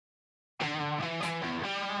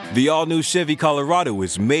The all-new Chevy Colorado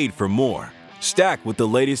is made for more. Stacked with the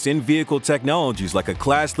latest in-vehicle technologies like a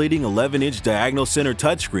class-leading 11-inch diagonal center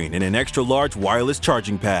touchscreen and an extra-large wireless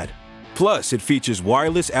charging pad. Plus, it features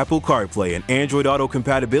wireless Apple CarPlay and Android Auto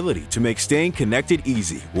compatibility to make staying connected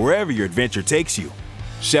easy wherever your adventure takes you.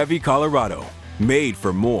 Chevy Colorado, made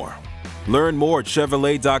for more. Learn more at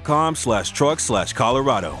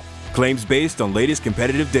Chevrolet.com/truck/Colorado. Claims based on latest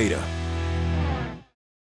competitive data.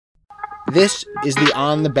 This is the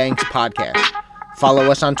On the Banks podcast. Follow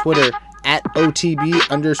us on Twitter at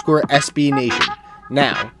OTB_SB Nation.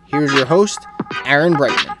 Now, here's your host, Aaron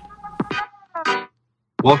Brightman.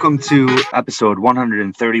 Welcome to episode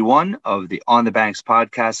 131 of the On the Banks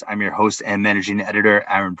podcast. I'm your host and managing editor,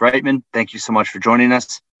 Aaron Brightman. Thank you so much for joining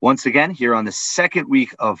us once again here on the second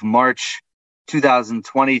week of March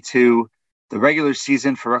 2022. The regular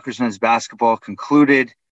season for Rutgers men's basketball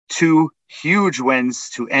concluded. Two huge wins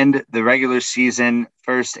to end the regular season.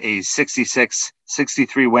 First, a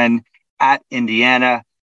 66-63 win at Indiana,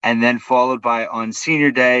 and then followed by on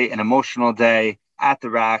senior day, an emotional day at the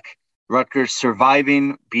RAC. Rutgers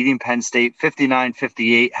surviving, beating Penn State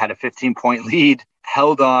 59-58, had a 15-point lead,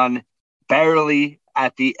 held on barely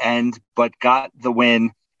at the end, but got the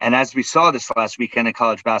win. And as we saw this last weekend in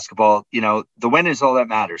college basketball, the win is all that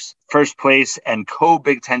matters. First place and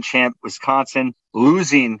co-Big Ten champ Wisconsin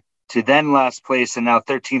losing to then last place and now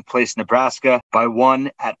 13th place Nebraska by one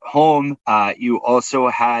at home. You also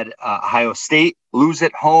had Ohio State lose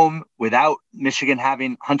at home without Michigan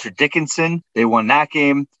having Hunter Dickinson. They won that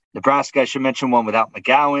game. Nebraska, I should mention, won without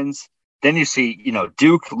McGowens. Then you see,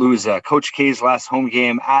 Duke lose Coach K's last home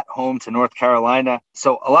game at home to North Carolina.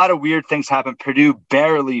 So a lot of weird things happened. Purdue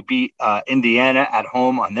barely beat Indiana at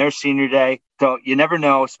home on their senior day. So you never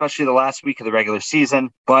know, especially the last week of the regular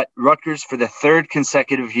season. But Rutgers, for the third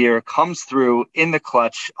consecutive year, comes through in the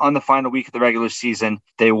clutch on the final week of the regular season.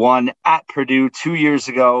 They won at Purdue 2 years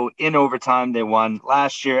ago in overtime. They won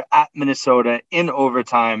last year at Minnesota in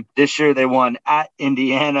overtime. This year they won at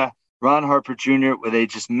Indiana. Ron Harper Jr. with a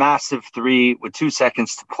just massive three with 2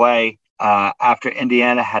 seconds to play after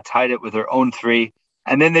Indiana had tied it with their own three.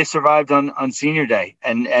 And then they survived on senior day.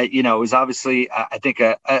 And, it was obviously, I think,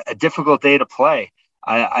 a difficult day to play.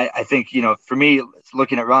 I think, for me,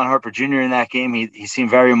 looking at Ron Harper Jr. in that game, he seemed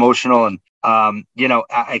very emotional. And,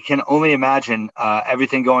 I can only imagine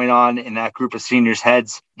everything going on in that group of seniors'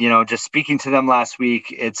 heads. Just speaking to them last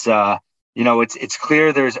week, it's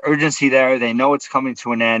clear there's urgency there. They know it's coming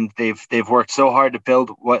to an end. They've worked so hard to build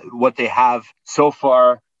what they have so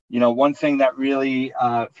far. One thing that really,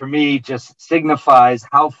 for me, just signifies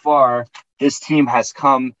how far this team has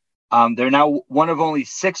come. They're now one of only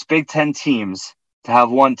 6 Big Ten teams to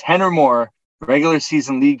have won 10 or more regular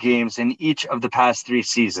season league games in each of the past 3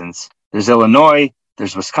 seasons. There's Illinois,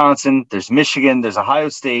 there's Wisconsin, there's Michigan, there's Ohio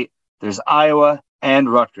State, there's Iowa,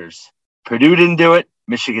 and Rutgers. Purdue didn't do it.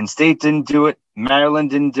 Michigan State didn't do it. Maryland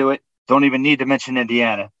didn't do it. Don't even need to mention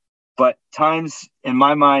Indiana. But times, in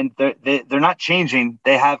my mind, they're not changing.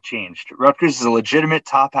 They have changed. Rutgers is a legitimate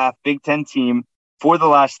top half Big Ten team for the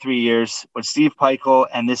last 3 years. What Steve Peichel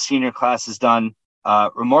and this senior class has done,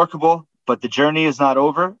 remarkable. But the journey is not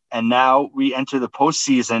over. And now we enter the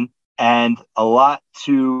postseason and a lot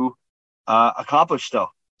to accomplish still.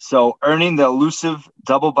 So earning the elusive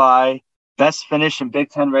double bye, best finish in Big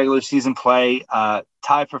Ten regular season play,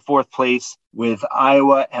 tie for 4th place with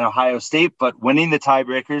Iowa and Ohio State, but winning the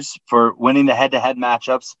tiebreakers for winning the head-to-head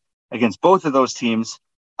matchups against both of those teams,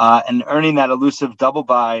 and earning that elusive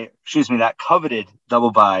that coveted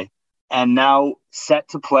double bye, and now set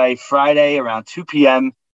to play Friday around 2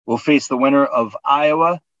 p.m. We'll face the winner of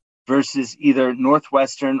Iowa versus either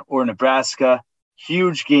Northwestern or Nebraska.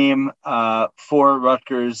 Huge game for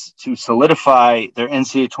Rutgers to solidify their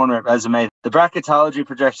NCAA tournament resume. The bracketology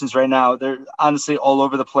projections right now, they're honestly all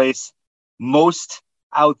over the place. Most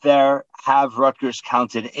out there have Rutgers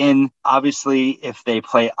counted in. Obviously, if they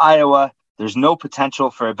play Iowa, there's no potential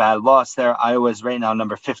for a bad loss there. Iowa is right now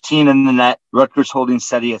number 15 in the net. Rutgers holding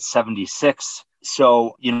steady at 76.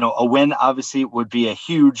 So, a win obviously would be a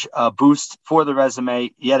huge boost for the resume.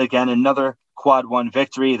 Yet again, another quad 1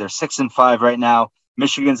 victory. They're 6-5 right now.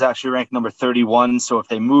 Michigan's actually ranked number 31. So if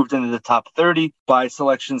they moved into the top 30 by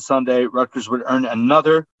Selection Sunday, Rutgers would earn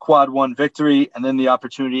another quad 1 victory and then the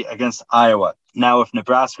opportunity against Iowa. Now, if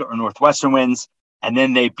Nebraska or Northwestern wins and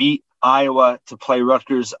then they beat Iowa to play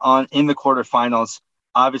Rutgers in the quarterfinals,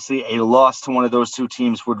 Obviously, a loss to one of those two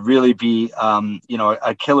teams would really be,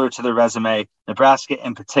 a killer to their resume. Nebraska,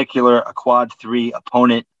 in particular, a quad 3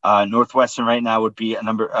 opponent. Northwestern right now would be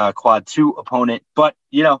a quad 2 opponent. But,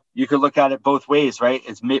 you could look at it both ways, right?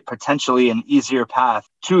 It's potentially an easier path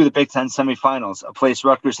to the Big Ten semifinals, a place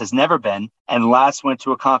Rutgers has never been, and last went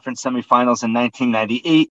to a conference semifinals in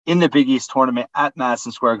 1998 in the Big East tournament at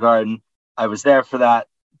Madison Square Garden. I was there for that.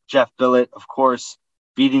 Jeff Billett, of course,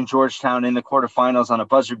 beating Georgetown in the quarterfinals on a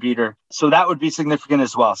buzzer beater. So that would be significant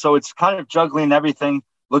as well. So it's kind of juggling everything,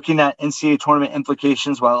 looking at NCAA tournament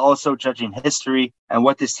implications while also judging history and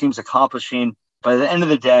what this team's accomplishing. By the end of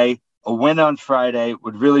the day, a win on Friday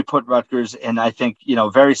would really put Rutgers in, I think,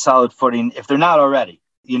 very solid footing, if they're not already.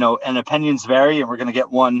 And opinions vary, and we're going to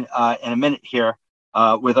get one in a minute here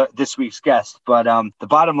with this week's guest. But the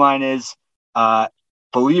bottom line is,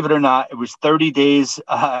 believe it or not, it was 30 days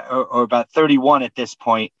or about 31 at this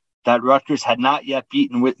point that Rutgers had not yet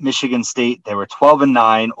beaten with Michigan State. They were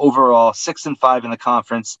 12-9 overall, 6-5 in the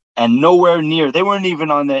conference, and nowhere near. They weren't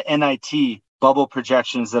even on the NIT bubble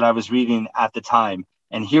projections that I was reading at the time.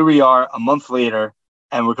 And here we are a month later,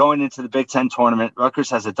 and we're going into the Big Ten tournament. Rutgers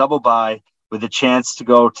has a double bye with a chance to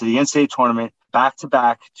go to the NCAA tournament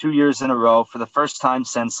back-to-back 2 years in a row for the first time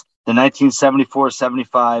since the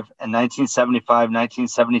 1974-75 and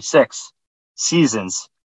 1975-1976 seasons.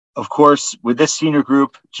 Of course, with this senior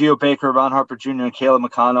group, Geo Baker, Ron Harper Jr., and Caleb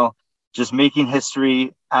McConnell just making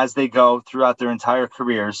history as they go throughout their entire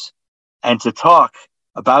careers. And to talk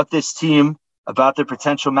about this team, about their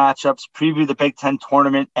potential matchups, preview the Big Ten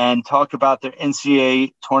tournament, and talk about their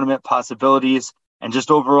NCAA tournament possibilities, and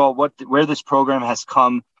just overall where this program has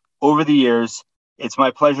come over the years, it's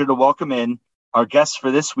my pleasure to welcome in our guest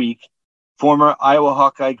for this week, former Iowa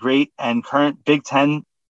Hawkeye great and current Big Ten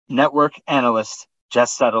Network analyst,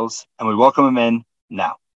 Jess Settles, and we welcome him in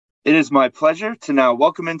now. It is my pleasure to now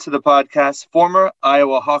welcome into the podcast former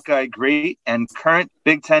Iowa Hawkeye great and current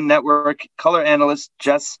Big Ten Network color analyst,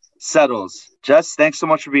 Jess Settles. Jess, thanks so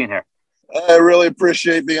much for being here. I really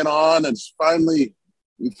appreciate being on. We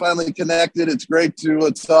finally connected. It's great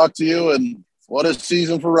to talk to you, and what a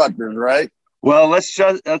season for Rutgers, right? Well, let's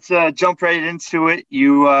jump right into it.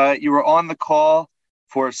 You were on the call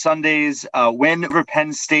for Sunday's win over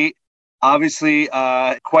Penn State. Obviously,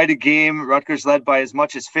 quite a game. Rutgers led by as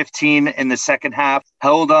much as 15 in the second half.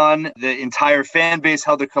 Held on. The entire fan base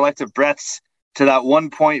held their collective breaths to that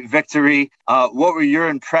 1-point victory. What were your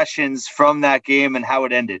impressions from that game and how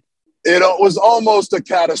it ended? It was almost a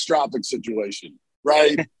catastrophic situation,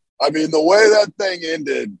 right? I mean, the way that thing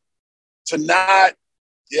ended,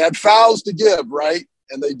 you had fouls to give, right?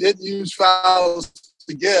 And they didn't use fouls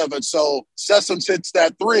to give. And so Sessoms hits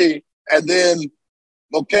that 3, and then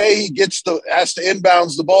Mulcahy has to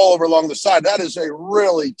inbounds the ball over along the side. That is a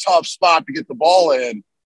really tough spot to get the ball in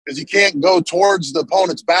because you can't go towards the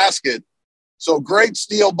opponent's basket. So great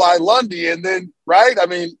steal by Lundy. And then, right, I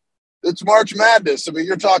mean, it's March Madness. I mean,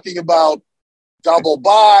 you're talking about double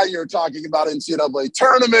bye. You're talking about NCAA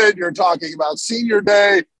tournament. You're talking about senior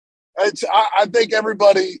day. I think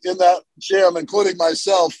everybody in that gym, including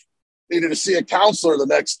myself, needed to see a counselor the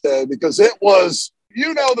next day because it was –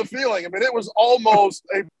 you know the feeling. I mean, it was almost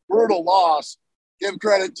a brutal loss. Give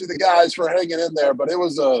credit to the guys for hanging in there, but it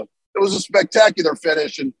was a spectacular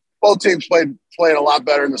finish, and both teams played a lot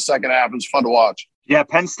better in the second half. It was fun to watch. Yeah,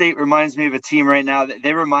 Penn State reminds me of a team right now.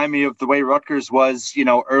 They remind me of the way Rutgers was,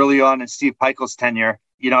 early on in Steve Pikiell's tenure.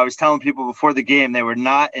 I was telling people before the game they were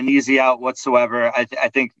not an easy out whatsoever. I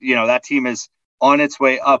think, that team is on its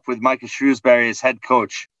way up with Micah Shrewsbury as head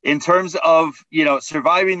coach. In terms of,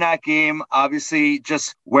 surviving that game, obviously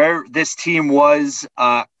just where this team was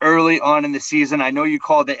early on in the season. I know you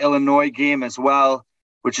called the Illinois game as well,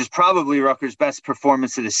 which is probably Rutgers' best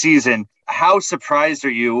performance of the season. How surprised are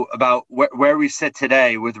you about where we sit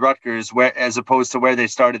today with Rutgers as opposed to where they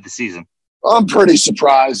started the season? I'm pretty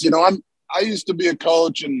surprised. I used to be a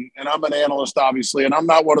coach and I'm an analyst, obviously, and I'm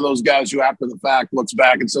not one of those guys who after the fact looks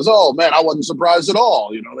back and says, oh, man, I wasn't surprised at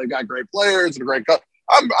all. They got great players and a great coach.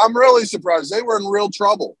 I'm really surprised. They were in real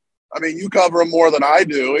trouble. I mean, you cover them more than I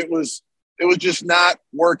do. It was just not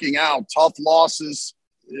working out. Tough losses,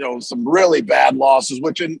 some really bad losses,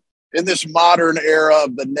 which in this modern era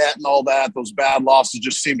of the net and all that, those bad losses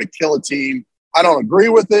just seem to kill a team. I don't agree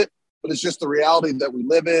with it, but it's just the reality that we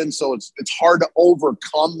live in. So it's hard to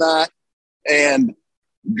overcome that. And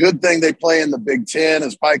good thing they play in the Big Ten,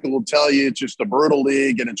 as Pikiell will tell you, it's just a brutal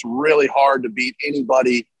league, and it's really hard to beat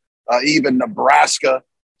anybody, even Nebraska.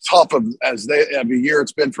 Tough as every year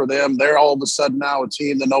it's been for them. They're all of a sudden now a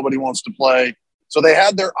team that nobody wants to play. So they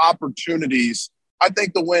had their opportunities. I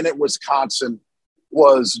think the win at Wisconsin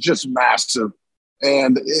was just massive.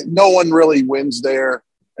 and no one really wins there.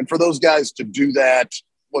 And for those guys to do that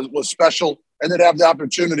was special, and then have the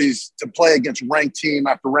opportunities to play against ranked team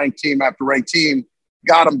after ranked team after ranked team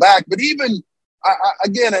got them back. But even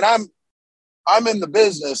again, and I'm in the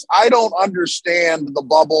business, I don't understand the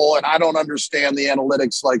bubble, and I don't understand the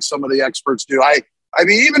analytics like some of the experts do. I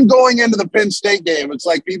mean, even going into the Penn State game, it's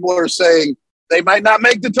like people are saying they might not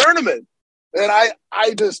make the tournament. And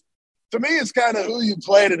I just, to me, it's kind of who you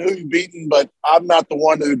played and who you beaten, but I'm not the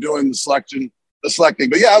one who's doing the selecting.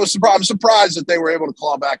 But yeah, I'm surprised that they were able to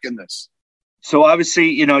claw back in this. So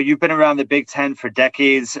obviously, you've been around the Big Ten for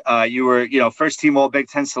decades. You were, first team All Big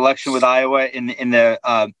Ten selection with Iowa in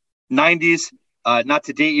the 90s. Not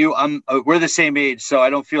to date you, we're the same age, so I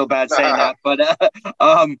don't feel bad saying that. But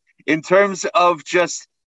in terms of just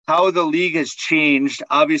how the league has changed,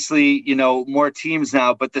 obviously, more teams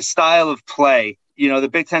now, but the style of play, the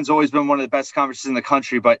Big Ten's always been one of the best conferences in the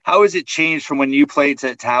country. But how has it changed from when you played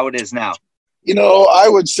to how it is now? I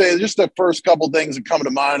would say just the first couple of things that come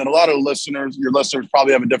to mind, and a lot of your listeners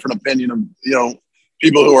probably have a different opinion of,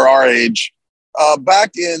 people who are our age.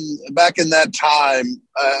 Back in that time,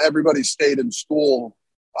 everybody stayed in school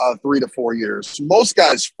 3 to 4 years. Most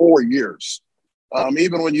guys 4 years.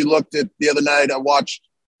 Even when you looked at the other night, I watched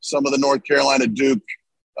some of the North Carolina Duke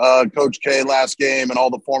Coach K last game, and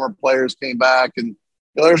all the former players came back. And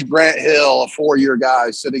there's Grant Hill, a 4-year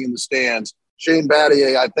guy sitting in the stands. Shane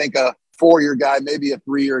Battier, I think a 4-year guy, maybe a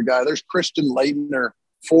 3-year guy. There's Christian Leitner,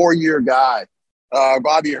 4-year guy.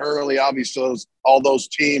 Bobby Hurley, obviously, all those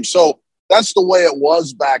teams. So that's the way it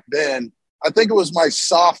was back then. I think it was my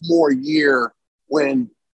sophomore year when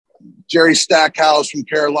Jerry Stackhouse from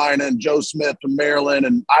Carolina and Joe Smith from Maryland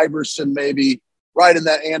and Iverson maybe right in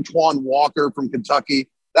that Antoine Walker from Kentucky.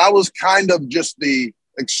 That was kind of just the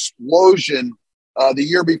explosion. The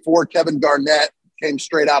year before, Kevin Garnett came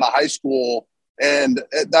straight out of high school, and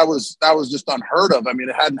that was just unheard of. I mean,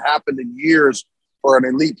 it hadn't happened in years for an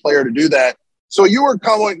elite player to do that. So you were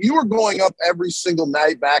going up every single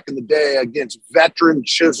night back in the day against veteran,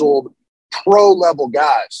 chiseled, pro-level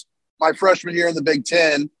guys. My freshman year in the Big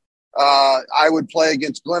Ten, I would play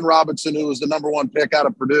against Glenn Robinson, who was the number 1 pick out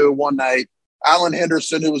of Purdue one night, Alan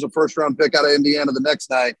Henderson, who was a first-round pick out of Indiana the next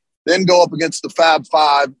night, then go up against the Fab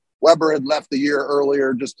Five. Weber had left the year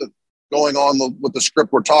earlier, going on with the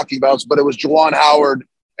script we're talking about, but it was Juwan Howard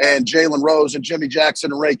and Jalen Rose and Jimmy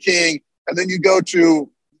Jackson and Ray King. And then you go to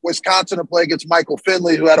Wisconsin and play against Michael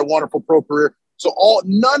Finley, who had a wonderful pro career. So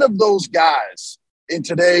none of those guys in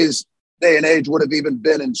today's day and age would have even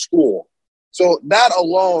been in school. So that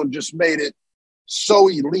alone just made it so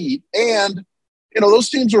elite. And, those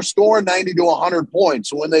teams were scoring 90 to 100 points.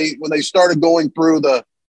 So when they started going through the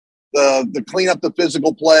clean up the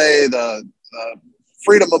physical play, the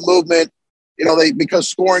freedom of movement, because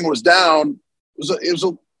scoring was down,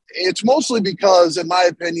 it's mostly because, in my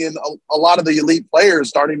opinion, a lot of the elite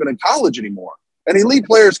players aren't even in college anymore. And elite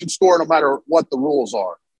players can score no matter what the rules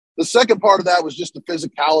are. The second part of that was just the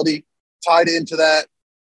physicality tied into that.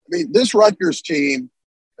 I mean, this Rutgers team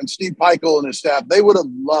and Steve Peichel and his staff, they would have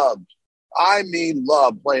loved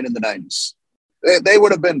playing in the 90s. They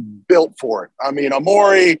would have been built for it. I mean,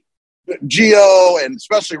 Amori, Gio, and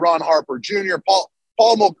especially Ron Harper Jr., Paul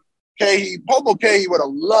Mulcahy would have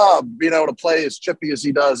loved being able to play as chippy as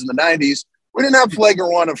he does in the 90s. We didn't have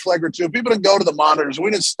Flagrant 1 and Flagrant 2. People didn't go to the monitors. We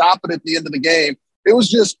didn't stop it at the end of the game. It was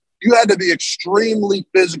just you had to be extremely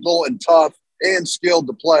physical and tough and skilled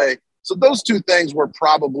to play. So those two things were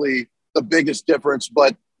probably the biggest difference,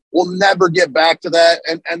 but we'll never get back to that,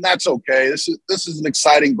 and that's okay. This is an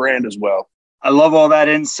exciting brand as well. I love all that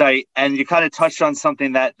insight, and you kind of touched on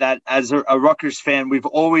something that as a Rutgers fan we've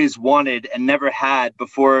always wanted and never had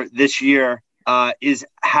before this year is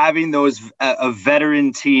having a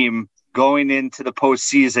veteran team going into the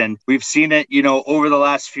postseason. We've seen it, over the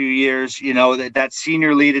last few years. That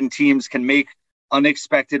senior lead in teams can make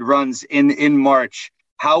unexpected runs in March.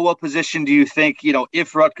 How well positioned do you think,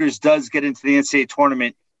 if Rutgers does get into the NCAA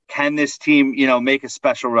tournament, can this team, make a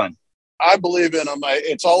special run? I believe in them.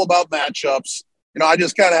 It's all about matchups. I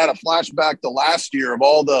just kind of had a flashback to last year of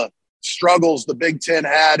all the struggles the Big Ten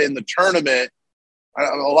had in the tournament.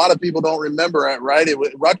 A lot of people don't remember it, right?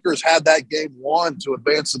 Rutgers had that game won to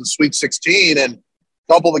advance to the Sweet 16, and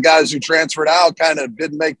a couple of the guys who transferred out kind of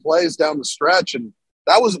didn't make plays down the stretch. And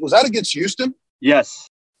was that against Houston? Yes.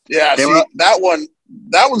 Yeah. That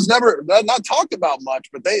one's never not talked about much,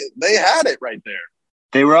 but they had it right there.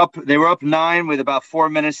 They were up 9 with about 4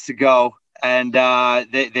 minutes to go, and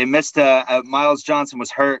they missed Miles Johnson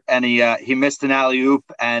was hurt, and he missed an alley-oop,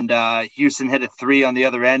 and Houston hit a 3 on the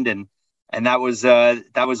other end, and that was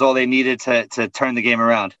all they needed to turn the game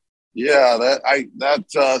around. Yeah,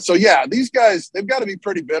 so yeah, these guys, they've got to be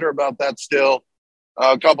pretty bitter about that still.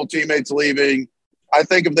 A couple teammates leaving. I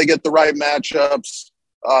think if they get the right matchups,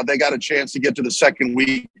 they got a chance to get to the second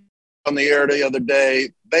week. On the air the other day,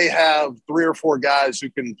 they have 3 or 4 guys who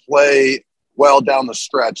can play well down the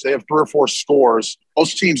stretch. They have 3 or 4 scores.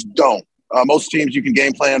 Most teams don't. Most teams you can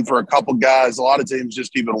game plan for a couple guys. A lot of teams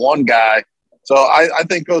just even one guy. So I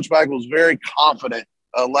think Coach Bagwell was very confident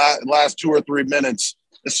last 2 or 3 minutes,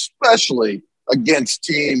 especially against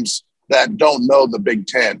teams that don't know the Big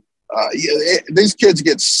Ten. These kids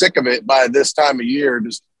get sick of it by this time of year,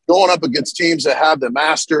 just going up against teams that have them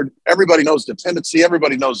mastered. Everybody knows the tendency.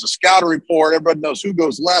 Everybody knows the scouting report. Everybody knows who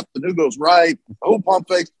goes left and who goes right, who pump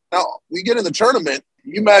fakes. Now, we get in the tournament,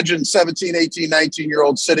 you imagine 17, 18,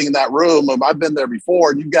 19-year-olds sitting in that room. I've been there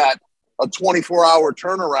before, and you've got a 24-hour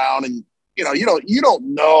turnaround, and you don't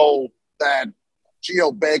know that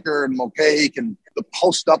Geo Baker and Mulcahy can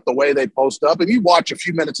post up the way they post up. And you watch a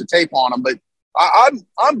few minutes of tape on them, but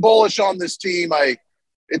I'm bullish on this team.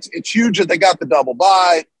 It's huge that they got the double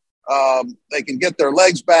bye. They can get their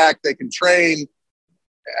legs back. They can train.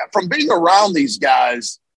 From being around these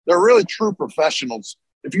guys, they're really true professionals.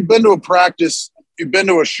 If you've been to a practice, if you've been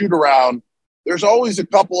to a shoot around, there's always a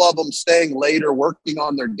couple of them staying later, working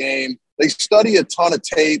on their game. They study a ton of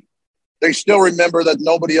tape. They still remember that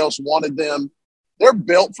nobody else wanted them. They're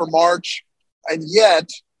built for March, and yet,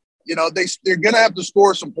 they're going to have to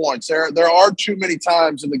score some points. There are too many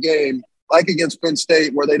times in the game, like against Penn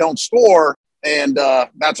State, where they don't score, and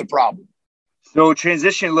that's a problem. So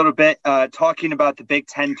transition a little bit, talking about the Big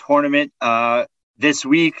Ten tournament this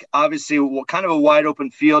week, obviously kind of a wide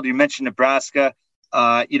open field. You mentioned Nebraska,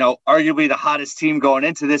 arguably the hottest team going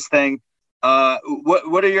into this thing.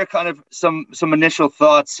 What are your kind of some initial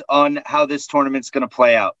thoughts on how this tournament's going to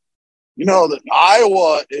play out? That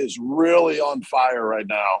Iowa is really on fire right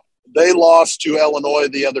now. They lost to Illinois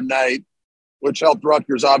the other night, which helped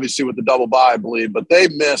Rutgers obviously with the double bye, I believe. But they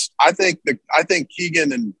missed. I think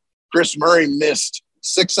Keegan and Chris Murray missed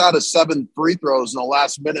 6 out of 7 free throws in the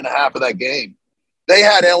last minute and a half of that game. They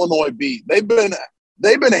had Illinois beat. They've been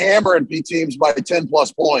hammering B teams by 10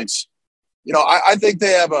 plus points. I think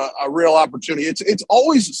they have a real opportunity. It's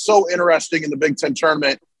always so interesting in the Big Ten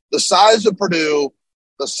tournament. The size of Purdue,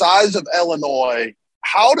 the size of Illinois,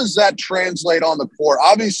 how does that translate on the court?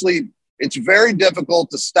 Obviously, it's very difficult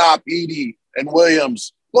to stop Edey and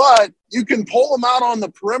Williams, but you can pull them out on the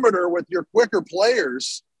perimeter with your quicker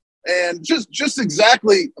players. And just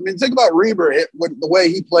exactly, think about Reber, the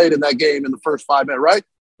way he played in that game in the first 5 minutes, right?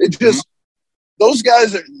 It just, those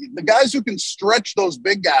guys, the guys who can stretch those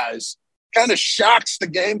big guys kind of shocks the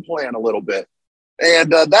game plan a little bit.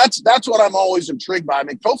 And that's what I'm always intrigued by.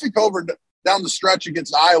 Kofi Cover down the stretch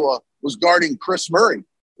against Iowa was guarding Chris Murray.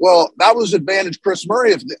 Well, that was advantage Chris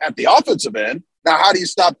Murray at the offensive end. Now, how do you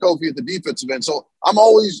stop Kofi at the defensive end? So I'm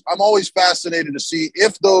always fascinated to see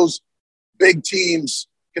if those big teams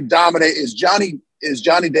can dominate. Is Johnny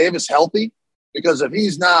Davis healthy? Because if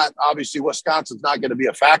he's not, obviously Wisconsin's not going to be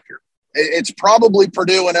a factor. It's probably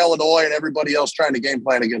Purdue and Illinois and everybody else trying to game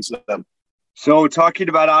plan against them. So talking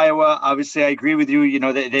about Iowa, obviously I agree with you.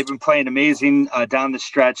 They've been playing amazing down the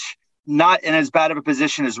stretch. Not in as bad of a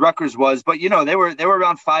position as Rutgers was, but they were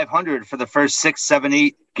around 500 for the first 6, 7,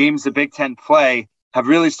 8 games of Big Ten play. Have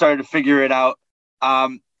really started to figure it out.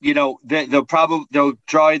 They'll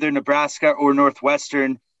draw either Nebraska or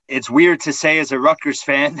Northwestern. It's weird to say as a Rutgers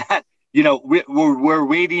fan that we're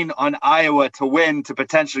waiting on Iowa to win to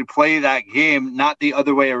potentially play that game, not the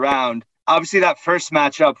other way around. Obviously, that first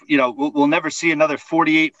matchup, we'll never see another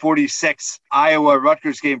 48-46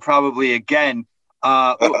 Iowa-Rutgers game probably again.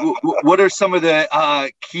 What are some of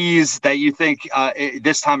the keys that you think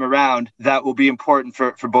this time around that will be important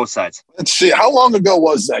for both sides? Let's see. How long ago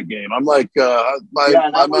was that game? I'm like,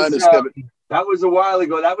 my mind is skipping. That was a while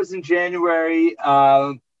ago. That was in January.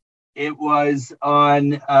 It was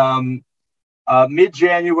on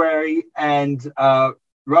mid-January, and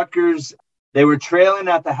Rutgers, they were trailing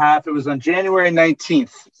at the half. It was on January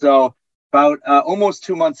 19th, so about almost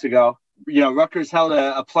 2 months ago. Rutgers held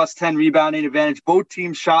a plus 10 rebounding advantage. Both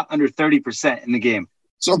teams shot under 30% in the game.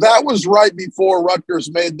 So that was right before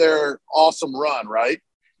Rutgers made their awesome run, right?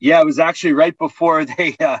 Yeah, it was actually right before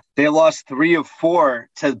they lost 3 of 4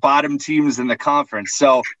 to bottom teams in the conference.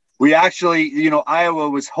 So we actually, Iowa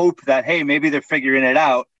was hope that, hey, maybe they're figuring it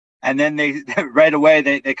out. And then they right away,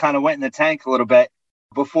 they kind of went in the tank a little bit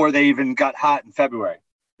before they even got hot in February.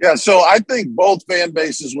 Yeah, so I think both fan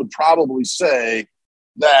bases would probably say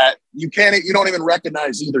that you don't even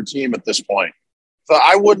recognize either team at this point. So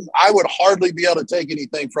I would hardly be able to take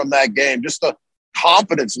anything from that game, just the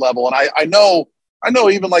confidence level. And I know I know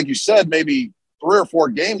even like you said, maybe 3 or 4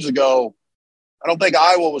 games ago, I don't think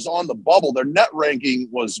Iowa was on the bubble. Their net ranking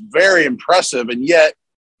was very impressive, and yet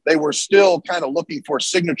they were still kind of looking for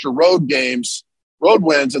signature road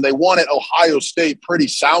wins, and they won at Ohio State pretty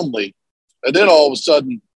soundly. And then all of a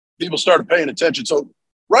sudden, people started paying attention. So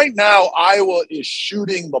right now, Iowa is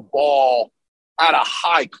shooting the ball at a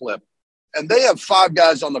high clip. And they have 5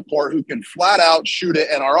 guys on the court who can flat out shoot it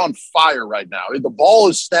and are on fire right now. The ball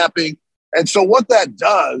is snapping. And so what that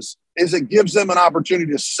does is it gives them an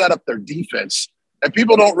opportunity to set up their defense. And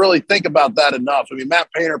people don't really think about that enough. I mean, Matt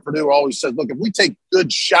Painter at Purdue always said, look, if we take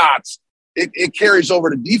good shots, it carries over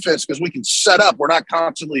to defense because we can set up. We're not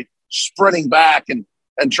constantly sprinting back and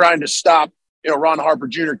trying to stop, Ron Harper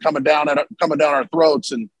Jr. coming down our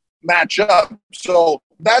throats and match up. So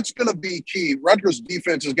that's going to be key. Rutgers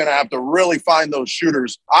defense is going to have to really find those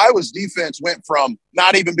shooters. Iowa's defense went from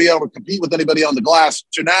not even being able to compete with anybody on the glass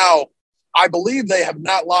to now, I believe they have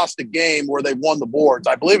not lost a game where they've won the boards.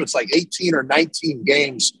 I believe it's like 18 or 19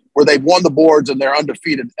 games where they've won the boards and they're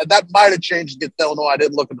undefeated. And that might have changed against Illinois. I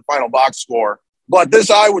didn't look at the final box score. But this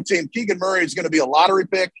Iowa team, Keegan Murray is going to be a lottery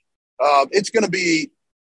pick.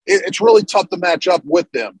 It's really tough to match up with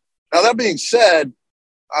them. Now, that being said,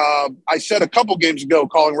 I said a couple games ago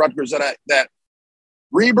calling Rutgers that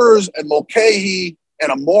Reavers and Mulcahy and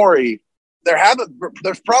Amori,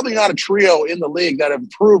 there's probably not a trio in the league that have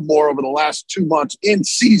improved more over the last 2 months in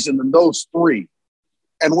season than those 3.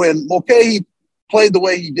 And when Mulcahy played the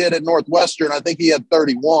way he did at Northwestern, I think he had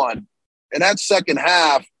 31. In that second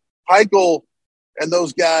half, Heichel and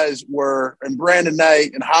those guys and Brandon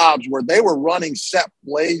Knight and Hobbs they were running set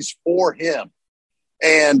plays for him.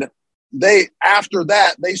 And after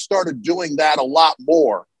that, they started doing that a lot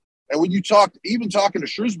more. And when you talking to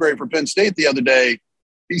Shrewsbury from Penn State the other day,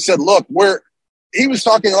 he said, look, he was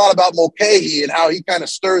talking a lot about Mulcahy and how he kind of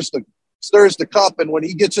stirs the cup. And when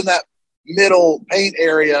he gets in that middle paint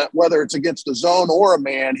area, whether it's against a zone or a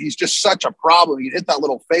man, he's just such a problem. He hit that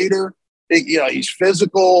little fader. He's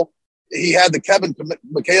physical. He had the Kevin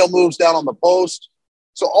McHale moves down on the post.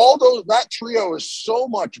 So that trio is so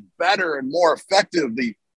much better and more effective.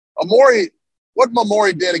 What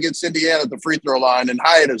Amori did against Indiana at the free throw line and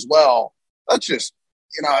Hyatt as well, that's just,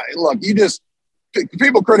 look,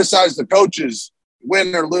 people criticize the coaches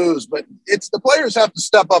win or lose, but it's the players have to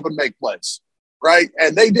step up and make plays, right?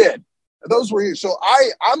 And they did. Those were so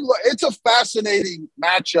it's a fascinating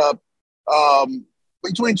matchup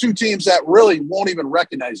between 2 teams that really won't even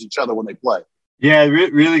recognize each other when they play. Yeah,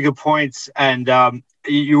 really good points. And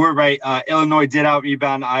you were right. Illinois did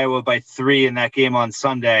out-rebound Iowa by 3 in that game on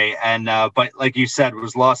Sunday. And but like you said,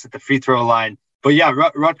 was lost at the free throw line. But yeah,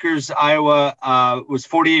 Rutgers, Iowa was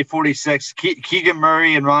 48-46. Keegan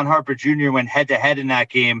Murray and Ron Harper Jr. went head-to-head in that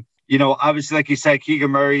game. Obviously, like you said, Keegan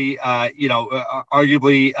Murray,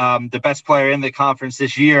 arguably the best player in the conference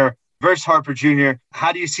this year versus Harper Jr.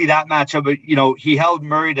 How do you see that matchup? But, he held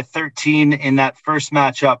Murray to 13 in that first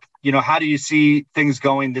matchup. How do you see things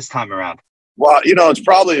going this time around? Well, it's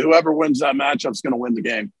probably whoever wins that matchup is going to win the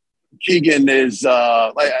game. Keegan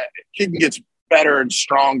Keegan gets better and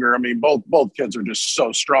stronger. I mean, both kids are just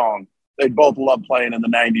so strong. They both love playing in the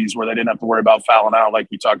 90s where they didn't have to worry about fouling out like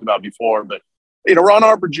we talked about before. But, Ron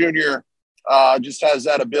Harper Jr. Just has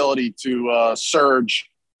that ability to surge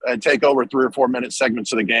and take over 3 or 4 minute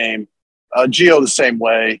segments of the game. Gio the same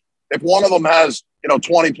way. If one of them has,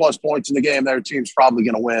 20 plus points in the game, their team's probably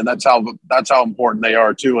going to win. That's how important they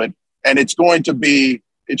are to it. And it's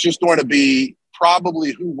just going to be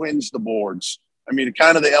probably who wins the boards. I mean,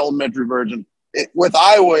 kind of the elementary version. With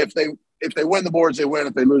Iowa, if they win the boards, they win.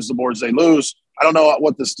 If they lose the boards, they lose. I don't know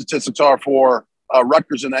what the statistics are for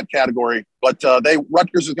Rutgers in that category, but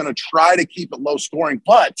Rutgers is going to try to keep it low scoring.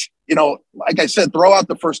 But like I said, throw out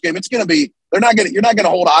the first game. It's going to be you're not going to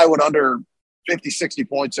hold Iowa under 50, 60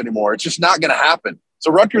 points anymore. It's just not going to happen.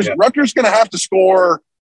 So Rutgers going to have to score.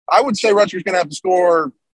 I would say Rutgers going to have to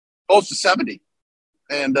score close to 70.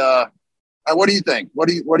 And what do you think? What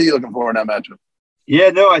are you looking for in that matchup?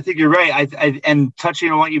 Yeah, no, I think you're right. And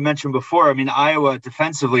touching on what you mentioned before, I mean, Iowa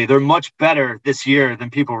defensively, they're much better this year than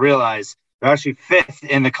people realize. They're actually 5th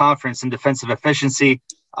in the conference in defensive efficiency.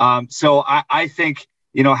 So I think,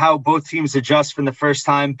 how both teams adjust from the first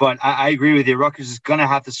time. But I agree with you. Rutgers is going to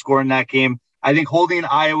have to score in that game. I think holding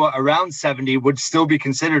Iowa around 70 would still be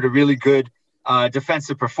considered a really good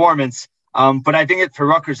defensive performance. But I think for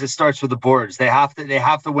Rutgers, it starts with the boards. They have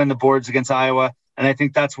to win the boards against Iowa. And I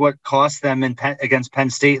think that's what cost them against Penn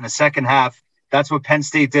State in the second half. That's what Penn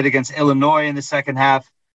State did against Illinois in the second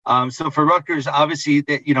half. So for Rutgers, obviously,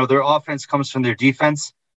 their offense comes from their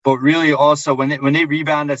defense, but really also when they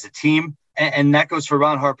rebound as a team and that goes for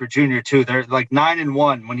Ron Harper Jr. too. They're like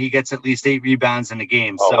 9-1 when he gets at least 8 rebounds in a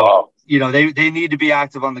game. Oh, so, wow. They need to be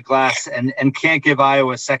active on the glass and can't give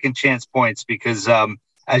Iowa second chance points because,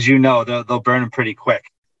 as you know, they'll burn them pretty quick.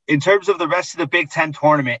 In terms of the rest of the Big Ten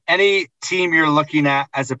tournament, any team you're looking at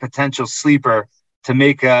as a potential sleeper to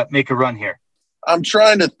make a run here? I'm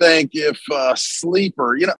trying to think if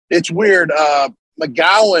sleeper, it's weird.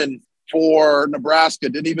 McGowan for Nebraska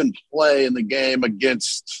didn't even play in the game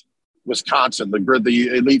against Wisconsin,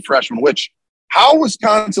 the elite freshman, which how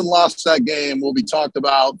Wisconsin lost that game will be talked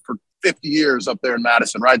about for 50 years up there in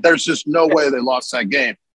Madison, right? There's just no way they lost that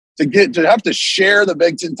game. To have to share the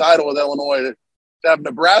Big Ten title with Illinois, to have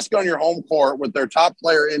Nebraska on your home court with their top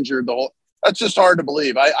player injured, that's just hard to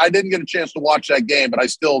believe. I didn't get a chance to watch that game, but I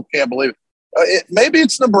still can't believe it. Maybe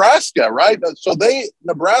it's Nebraska, right? So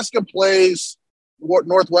Nebraska plays what,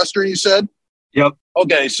 Northwestern, you said? Yep.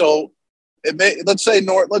 Okay, so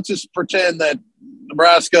let's just pretend that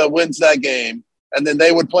Nebraska wins that game, and then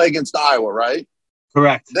they would play against Iowa, right?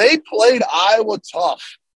 Correct. They played Iowa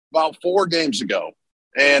tough about 4 games ago,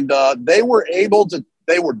 and they were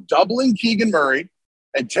doubling Keegan Murray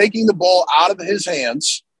and taking the ball out of his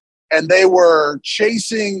hands, and they were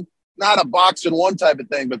chasing not a box and one type of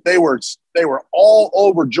thing, but they were all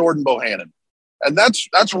over Jordan Bohannon. And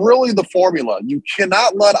that's really the formula. You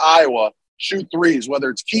cannot let Iowa shoot threes, whether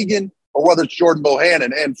it's Keegan or whether it's Jordan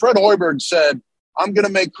Bohannon. And Fred Hoiberg said, I'm going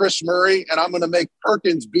to make Chris Murray and I'm going to make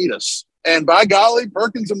Perkins beat us. And by golly,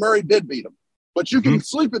 Perkins and Murray did beat them. But you can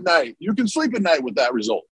sleep at night. You can sleep at night with that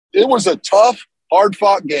result. It was a tough,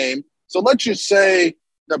 hard-fought game. So let's just say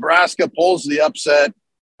Nebraska pulls the upset,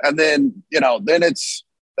 and then,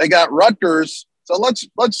 they got Rutgers. So let's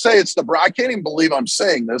say it's I can't even believe I'm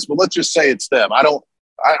saying this, but let's just say it's them. I don't,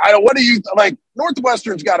 what do you like?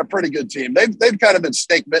 Northwestern's got a pretty good team. They've kind of been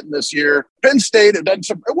snake bitten this year. Penn State,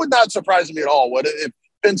 it would not surprise me at all. If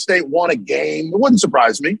Penn State won a game, it wouldn't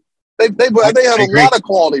surprise me. They have a lot of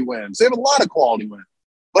quality wins. They have a lot of quality wins.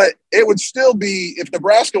 But it would still be, if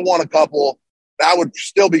Nebraska won a couple, that would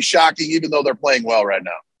still be shocking, even though they're playing well right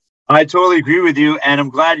now. I totally agree with you, and I'm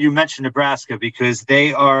glad you mentioned Nebraska because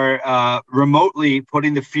they are remotely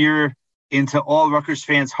putting the fear into all Rutgers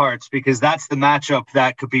fans' hearts because that's the matchup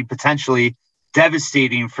that could be potentially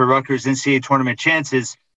devastating for Rutgers' NCAA tournament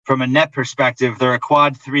chances. From a net perspective, they're a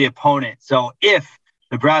quad 3 opponent. So if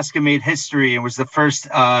Nebraska made history and was the first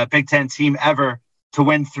Big Ten team ever to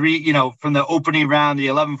win 3, from the opening round, the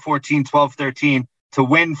 11-14, 12-13, to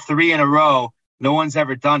win 3 in a row, no one's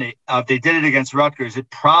ever done it. If they did it against Rutgers, it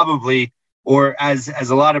probably, or as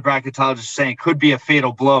a lot of bracketologists are saying, could be a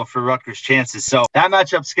fatal blow for Rutgers' chances. So that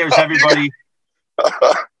matchup scares everybody.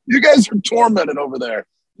 You guys are tormented over there.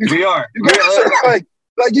 We are. You guys are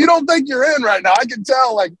like you don't think you're in right now. I can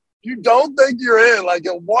tell. Like you don't think you're in. Like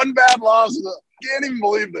one bad loss. I can't even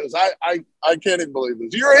believe this. I can't even believe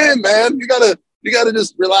this. You're in, man. You gotta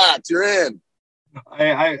just relax. You're in.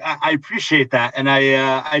 I appreciate that, and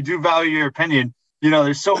I do value your opinion.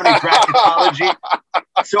 There's so many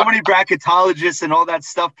bracketologists and all that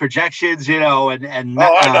stuff, projections, I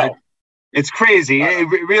know. It's crazy. It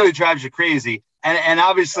really drives you crazy. And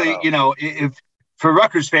obviously, if for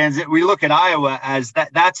Rutgers fans, we look at Iowa as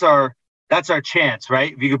that's our chance,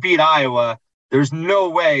 right? If you could beat Iowa, there's no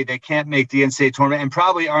way they can't make the NCAA tournament and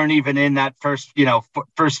probably aren't even in that first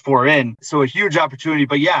 4 in. So a huge opportunity.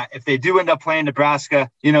 But yeah, if they do end up playing Nebraska,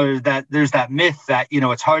 there's that myth that,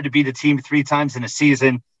 it's hard to beat a team 3 times in a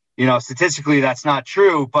season. Statistically, that's not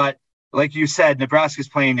true. But like you said, Nebraska's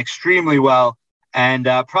playing extremely well. And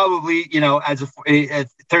probably, as a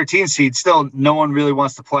 13 seed, still no one really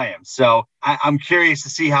wants to play him. So I'm curious to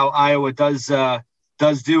see how Iowa does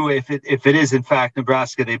do if it is in fact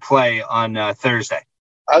Nebraska they play on Thursday.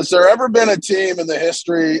 Has there ever been a team in the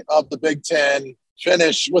history of the Big Ten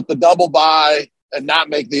finish with the double bye and not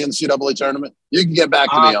make the NCAA tournament? You can get back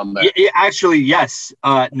to me on that. Actually, yes.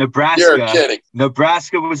 Nebraska. You're kidding.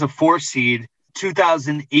 Nebraska was a 4 seed,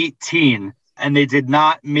 2018, and they did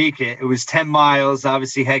not make it. It was 10 Miles,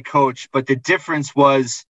 obviously head coach, but the difference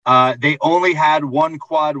was they only had one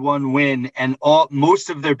quad 1 win, and most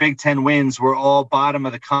of their Big Ten wins were all bottom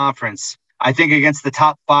of the conference. I think against the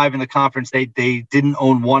top 5 in the conference, they didn't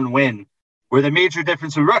own 1 win. Where the major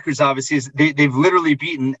difference with Rutgers, obviously, is they've literally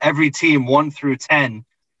beaten every team 1 through 10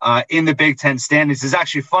 in the Big Ten standings. It's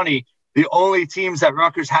actually funny. The only teams that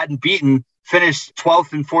Rutgers hadn't beaten finished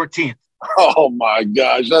 12th and 14th. Oh, my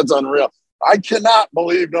gosh. That's unreal. I cannot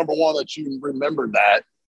believe, number one, that you remembered that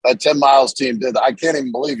 10 Miles team did that. I can't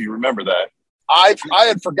even believe you remember that. I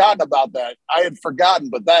had forgotten about that.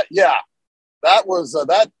 But that was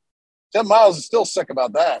that 10 Miles is still sick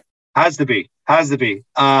about that. Has to be. Has to be.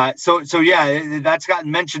 So yeah, that's gotten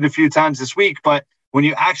mentioned a few times this week. But when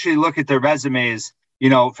you actually look at their resumes,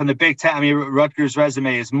 from the Big Ten, I mean, Rutgers'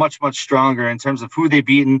 resume is much, much stronger in terms of who they've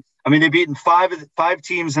beaten. I mean, they've beaten five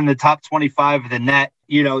teams in the top 25 of the net.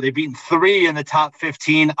 They've beaten 3 in the top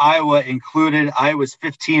 15, Iowa included. Iowa's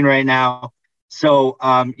 15 right now. So,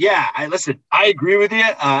 I agree with you.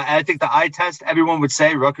 I think the eye test, everyone would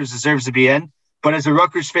say Rutgers deserves to be in. But as a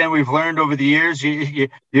Rutgers fan, we've learned over the years, you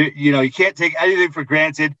can't take anything for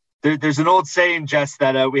granted. There's an old saying, Jess,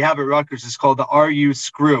 that we have at Rutgers. It's called the RU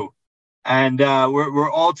screw. And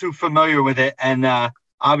we're all too familiar with it. And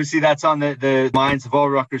obviously that's on the minds of all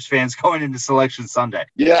Rutgers fans going into Selection Sunday.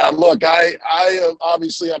 Yeah, look, I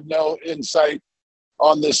obviously have no insight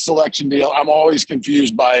on this selection deal. I'm always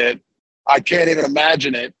confused by it. I can't even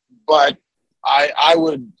imagine it. But I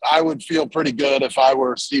would feel pretty good if I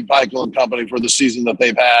were Steve Peichel and company for the season that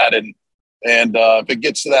they've had. And if it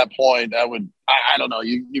gets to that point, I don't know.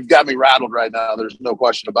 You've got me rattled right now. There's no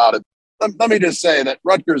question about it. Let me just say that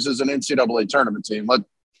Rutgers is an NCAA tournament team. Come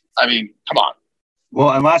on.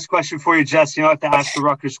 Well, and last question for you, Jess. You don't have to ask the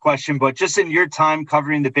Rutgers question, but just in your time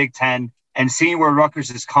covering the Big Ten and seeing where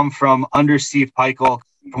Rutgers has come from under Steve Peichel,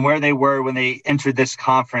 from where they were when they entered this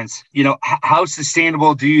conference, how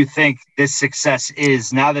sustainable do you think this success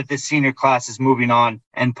is now that this senior class is moving on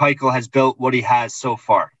and Peichel has built what he has so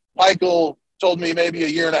far? Peichel told me maybe a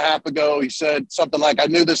year and a half ago, he said something like, I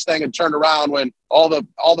knew this thing had turned around when all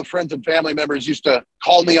the friends and family members used to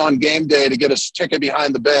call me on game day to get a ticket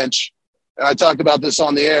behind the bench. And I talked about this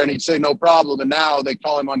on the air and he'd say, no problem. And now they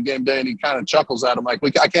call him on game day and he kind of chuckles at him like,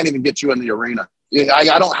 I can't even get you in the arena. I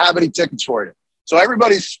don't have any tickets for you. So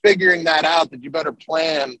everybody's figuring that out, that you better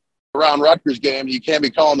plan around Rutgers game. You can't be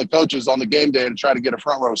calling the coaches on the game day to try to get a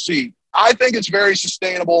front row seat. I think it's very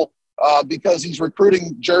sustainable because he's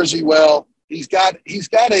recruiting Jersey well. He's got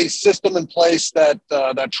a system in place that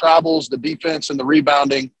travels the defense and the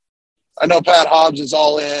rebounding. I know Pat Hobbs is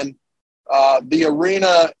all in. The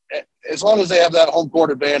arena, as long as they have that home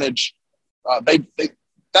court advantage,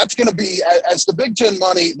 that's going to be, as the Big Ten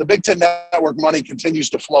money, the Big Ten network money continues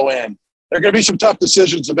to flow in, there are going to be some tough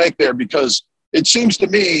decisions to make there, because it seems to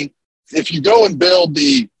me if you go and build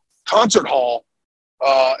the concert hall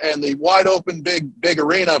and the wide open big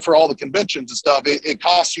arena for all the conventions and stuff, it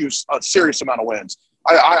costs you a serious amount of wins.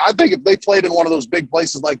 I think if they played in one of those big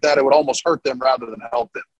places like that, it would almost hurt them rather than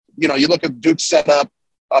help them. You look at Duke's setup.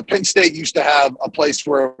 Penn State used to have a place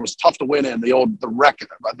where it was tough to win in, the rec,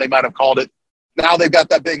 they might have called it. Now they've got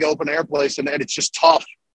that big open air place, and it's just tough.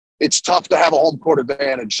 It's tough to have a home court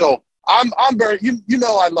advantage. So I'm very,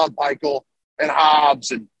 I love Peichel and Hobbs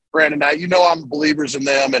and Brandon Knight. I'm believers in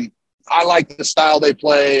them, and I like the style they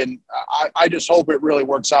play, and I just hope it really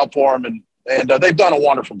works out for them. And they've done a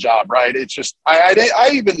wonderful job, right? It's just I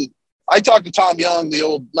talked to Tom Young, the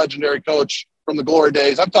old legendary coach from the glory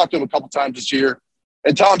days. I've talked to him a couple times this year.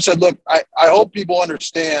 And Tom said, look, I hope people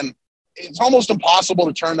understand it's almost impossible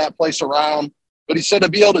to turn that place around. But he said to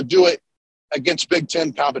be able to do it against Big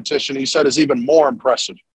Ten competition, he said, is even more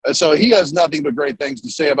impressive. And so he has nothing but great things to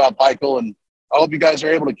say about Peichel. And I hope you guys are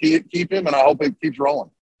able to keep him, and I hope it keeps rolling.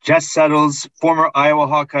 Jess Settles, former Iowa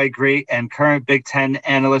Hawkeye great and current Big Ten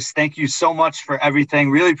analyst, thank you so much for everything.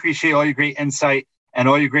 Really appreciate all your great insight and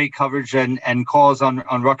all your great coverage and calls on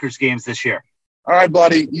Rutgers games this year. All right,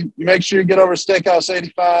 buddy. You make sure you get over to Steakhouse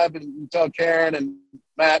 85 and you tell Karen and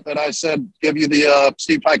Matt that I said give you the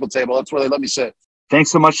Steve Peichel table. That's where they let me sit. Thanks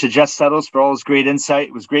so much to Jess Settles for all his great insight.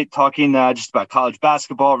 It was great talking just about college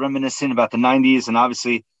basketball, reminiscing about the 90s, and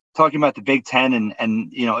obviously talking about the Big Ten.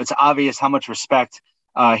 And it's obvious how much respect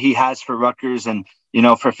he has for Rutgers. And,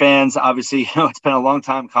 for fans, obviously, it's been a long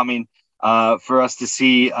time coming for us to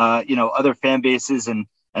see, other fan bases and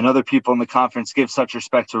other people in the conference give such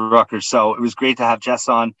respect to Rutgers. So it was great to have Jess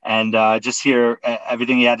on and just hear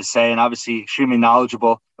everything he had to say, and obviously extremely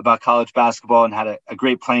knowledgeable about college basketball and had a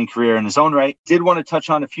great playing career in his own right. Did want to touch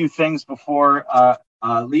on a few things before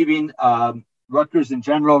leaving Rutgers in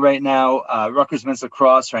general right now. Rutgers men's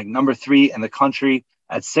lacrosse ranked number 3 in the country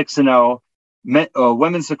at 6-0.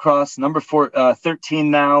 Women's lacrosse, number 13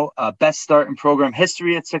 now. Best start in program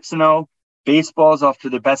history at 6-0. Baseball is off to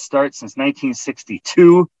the best start since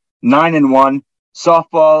 1962, 9-1.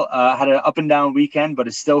 Softball had an up and down weekend, but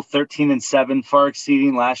is still 13-7, far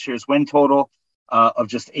exceeding last year's win total of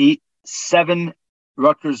just 8. 7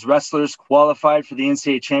 Rutgers wrestlers qualified for the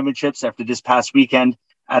NCAA championships after this past weekend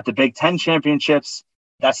at the Big Ten championships.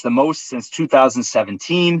 That's the most since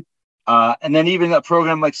 2017. And then even a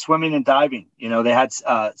program like swimming and diving, they had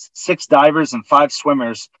 6 divers and 5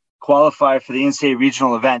 swimmers qualify for the NCAA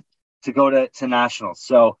regional event to go to nationals.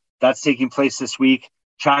 So that's taking place this week.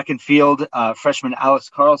 Track and field, freshman Alex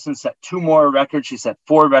Carlson set 2 more records. She set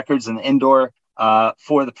 4 records in the indoor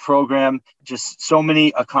for the program. Just so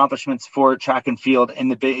many accomplishments for track and field in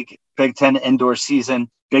the Big Ten indoor season.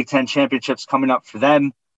 Big Ten championships coming up for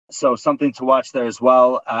them. So something to watch there as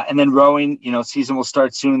well. And then rowing, season will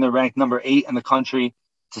start soon. They're ranked number 8 in the country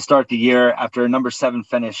to start the year after a number 7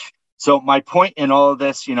 finish. So my point in all of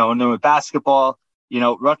this, and then with basketball,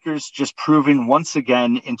 Rutgers just proving once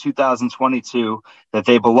again in 2022 that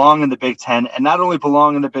they belong in the Big Ten, and not only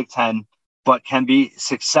belong in the Big Ten, but can be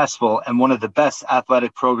successful and one of the best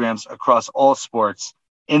athletic programs across all sports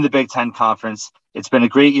in the Big Ten Conference. It's been a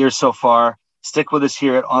great year so far. Stick with us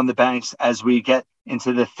here at On the Banks as we get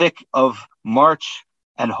into the thick of March,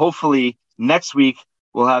 and hopefully next week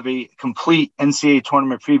we'll have a complete NCAA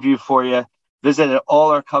tournament preview for you. Visit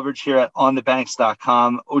all our coverage here at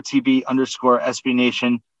onthebanks.com, OTB_SB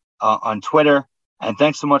Nation on Twitter. And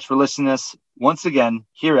thanks so much for listening to us once again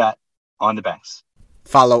here at On the Banks.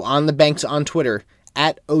 Follow On the Banks on Twitter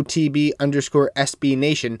at OTB_SB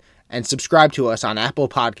Nation and subscribe to us on Apple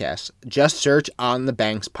Podcasts. Just search On the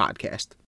Banks Podcast.